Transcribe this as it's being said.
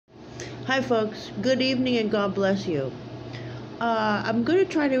Hi, folks. Good evening and God bless you. I'm going to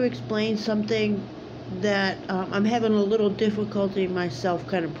try to explain something that I'm having a little difficulty myself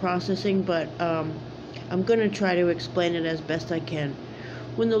kind of processing, but I'm going to try to explain it as best I can.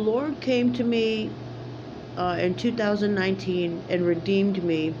 When the Lord came to me in 2019 and redeemed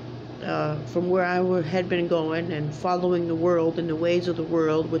me from where had been going and following the world and the ways of the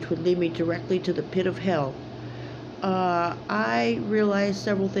world, which would lead me directly to the pit of hell, I realized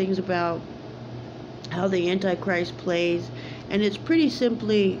several things about how the Antichrist plays, and that's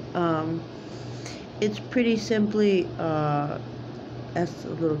a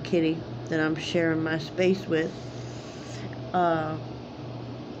little kitty that I'm sharing my space with.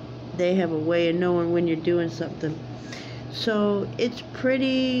 They have a way of knowing when you're doing something. So it's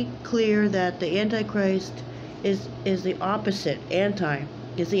pretty clear that the Antichrist is the opposite.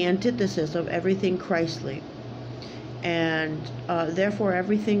 Is the antithesis of everything Christly, and therefore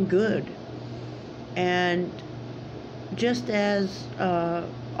everything good. And just as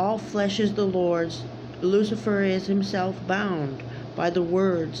all flesh is the Lord's, Lucifer is himself bound by the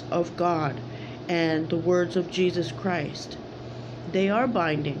words of God and the words of Jesus Christ. They are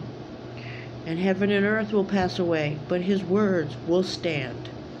binding, and heaven and earth will pass away, but his words will stand.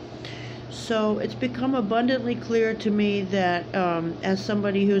 So it's become abundantly clear to me that as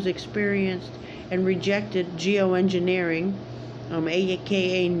somebody who's experienced and rejected geoengineering,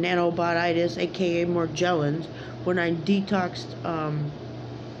 aka nanobotitis, aka Morgellons, when I detoxed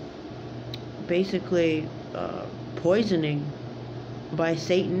basically poisoning by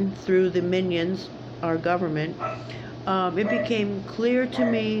Satan through the minions, our government, it became clear to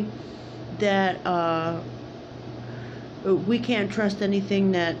me that we can't trust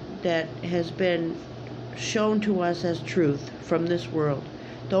anything that has been shown to us as truth from this world.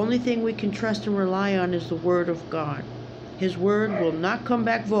 The only thing we can trust and rely on is the Word of God. His word will not come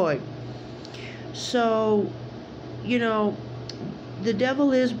back void. So, the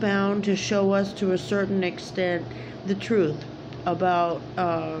devil is bound to show us to a certain extent the truth about,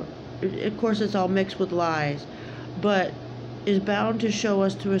 of course it's all mixed with lies, but is bound to show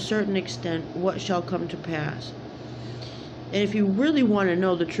us to a certain extent what shall come to pass. And if you really want to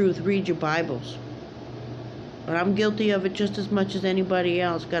know the truth, read your Bibles. But I'm guilty of it just as much as anybody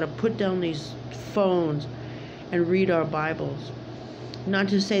else. Got to put down these phones and read our Bibles. Not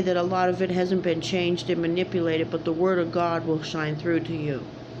to say that a lot of it hasn't been changed and manipulated, but the Word of God will shine through to you.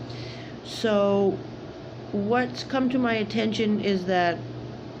 So what's come to my attention is that,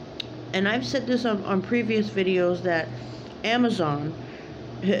 and I've said this on previous videos, that Amazon,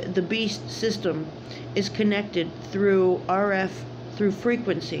 the beast system, is connected through RF, through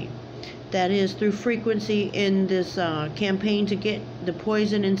frequency. That is, through frequency in this campaign to get the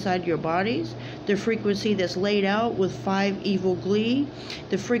poison inside your bodies, the frequency that's laid out with 5 Evil Glee,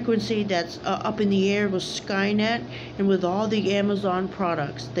 the frequency that's up in the air with Skynet, and with all the Amazon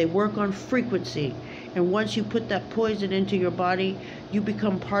products. They work on frequency, and once you put that poison into your body, you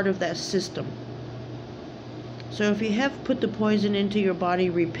become part of that system. So if you have put the poison into your body,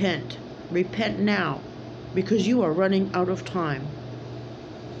 repent. Repent now, because you are running out of time.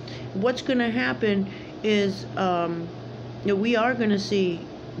 What's going to happen is we are going to see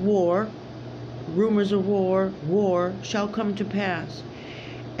war, rumors of war shall come to pass.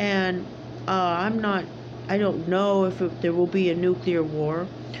 And I don't know if there will be a nuclear war,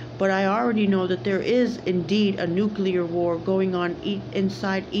 but I already know that there is indeed a nuclear war going on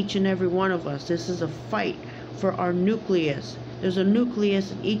inside each and every one of us. This is a fight for our nucleus. There's a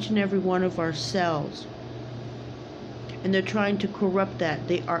nucleus in each and every one of our cells. And they're trying to corrupt that.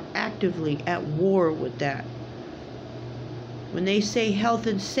 They are actively at war with that. When they say health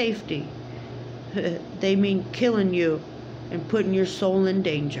and safety, they mean killing you and putting your soul in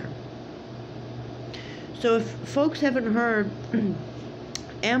danger. So if folks haven't heard,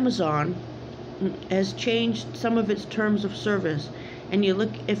 Amazon has changed some of its terms of service. And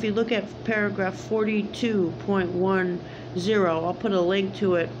if you look at paragraph 42.10, I'll put a link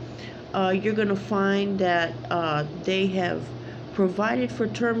to it. You're going to find that they have provided for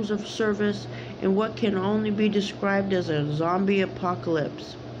terms of service in what can only be described as a zombie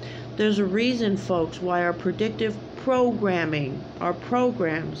apocalypse. There's a reason, folks, why our predictive programming, our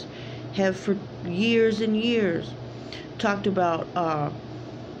programs, have for years and years talked about,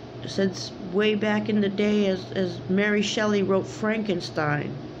 since way back in the day as Mary Shelley wrote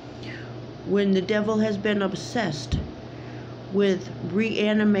Frankenstein, when the devil has been obsessed with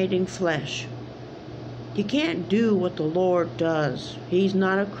reanimating flesh. He can't do what the Lord does. He's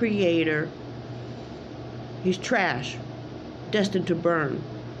not a creator. He's trash, destined to burn.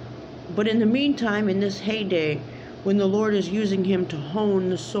 But in the meantime, in this heyday, when the Lord is using him to hone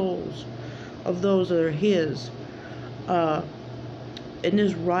the souls of those that are his. In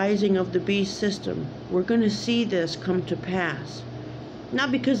this rising of the beast system, we're going to see this come to pass.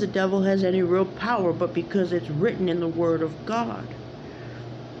 Not because the devil has any real power, but because it's written in the Word of God.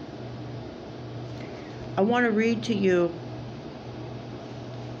 I want to read to you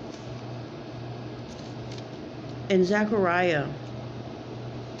in Zechariah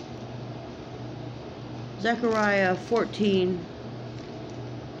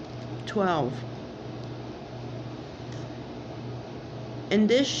 14:12. And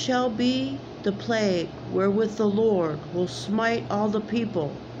this shall be the plague wherewith the Lord will smite all the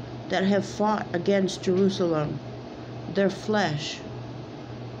people that have fought against Jerusalem. Their flesh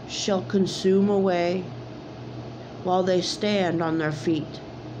shall consume away while they stand on their feet,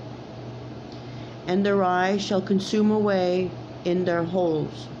 and their eyes shall consume away in their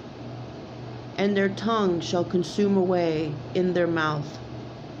holes, and their tongue shall consume away in their mouth.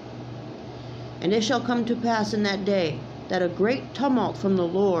 And it shall come to pass in that day that a great tumult from the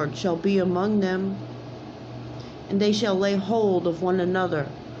Lord shall be among them, and they shall lay hold of one another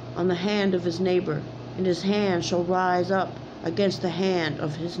on the hand of his neighbor, and his hand shall rise up against the hand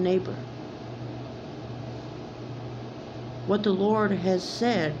of his neighbor. What the Lord has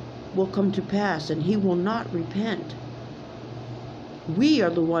said will come to pass, and he will not repent. We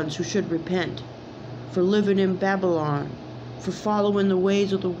are the ones who should repent for living in Babylon, for following the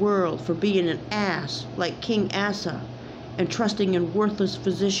ways of the world, for being an ass like King Asa, and trusting in worthless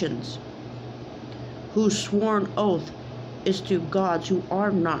physicians whose sworn oath is to gods who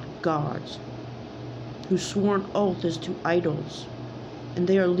are not gods, whose sworn oath is to idols, and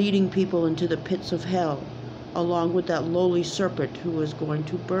they are leading people into the pits of hell, along with that lowly serpent who is going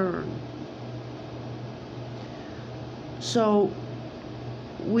to burn. So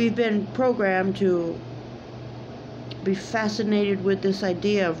we've been programmed to be fascinated with this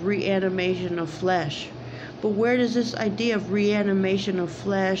idea of reanimation of flesh. But where does this idea of reanimation of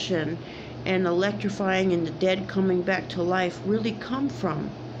flesh and electrifying and the dead coming back to life really come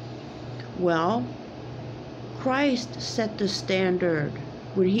from? Well, Christ set the standard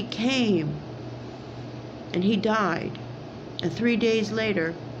when he came and he died, and 3 days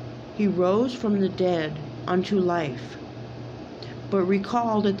later he rose from the dead unto life. But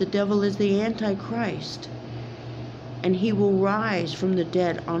recall that the devil is the Antichrist, and he will rise from the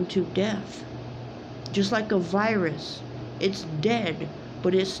dead unto death. Just like a virus, it's dead,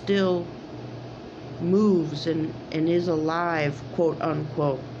 but it still moves and is alive, quote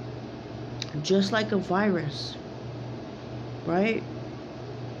unquote. Just like a virus, right?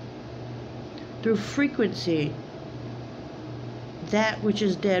 Through frequency, that which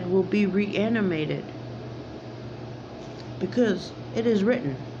is dead will be reanimated, because it is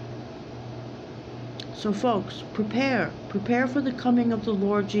written. So folks, prepare for the coming of the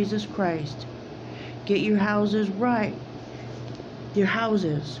Lord Jesus Christ. Get your houses right. Your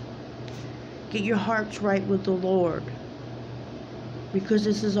houses. Get your hearts right with the Lord, because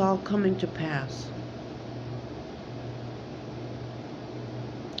this is all coming to pass.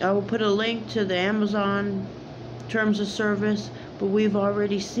 I will put a link to the Amazon terms of service, but we've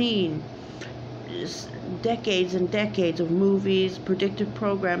already seen decades and decades of movies, predictive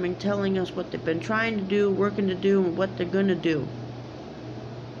programming telling us what they've been trying to do, working to do, and what they're going to do.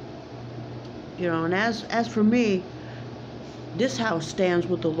 You know, and as for me, this house stands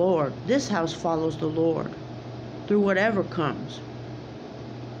with the Lord. This house follows the Lord through whatever comes.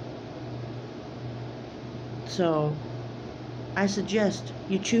 So I suggest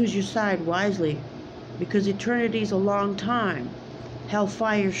you choose your side wisely, because eternity's a long time.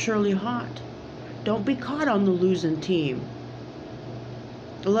 Hellfire's surely hot. Don't be caught on the losing team.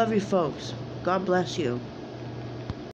 I love you folks. God bless you.